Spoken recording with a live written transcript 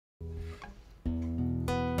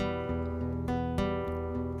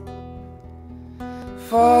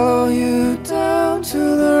follow you down to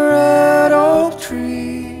the red oak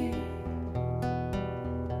tree.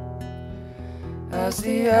 As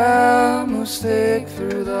the air moves thick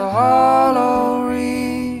through the hollow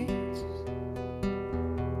reeds,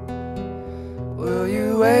 will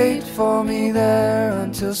you wait for me there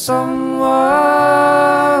until someone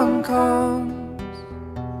comes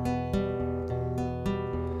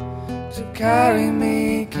to carry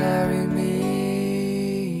me down?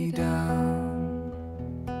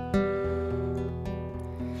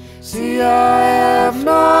 See, I have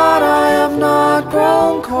not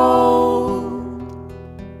grown cold.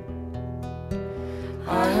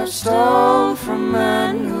 I have stole from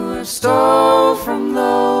men who have stole from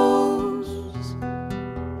those,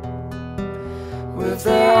 with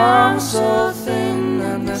their arms so thin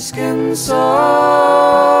and their skin so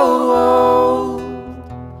old.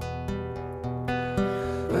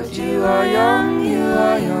 But you are young, you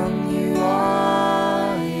are young, you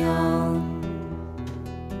are young.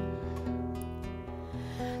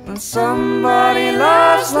 And somebody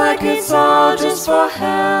laughs like it's all just for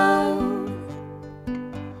hell,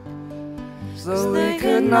 so they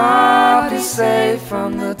could not be saved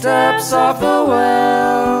from the depths of the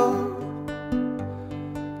well.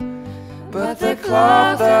 But the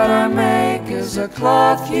cloth that I make is a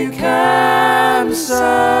cloth you can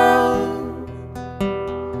sell,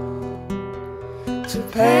 to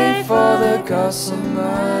pay for the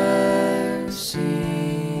gossamer sea.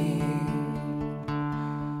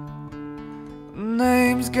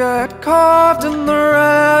 Names get carved in the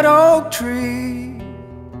red oak tree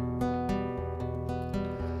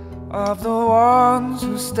of the ones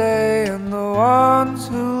who stay and the ones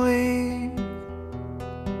who leave.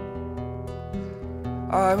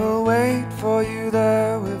 I will wait for you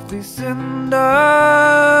there with these cindered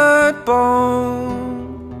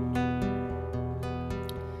bones.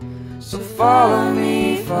 So follow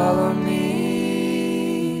me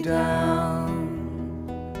down.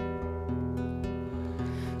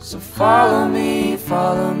 So follow me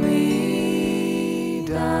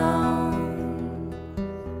down.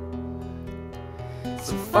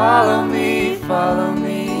 So follow me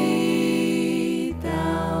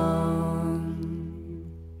down.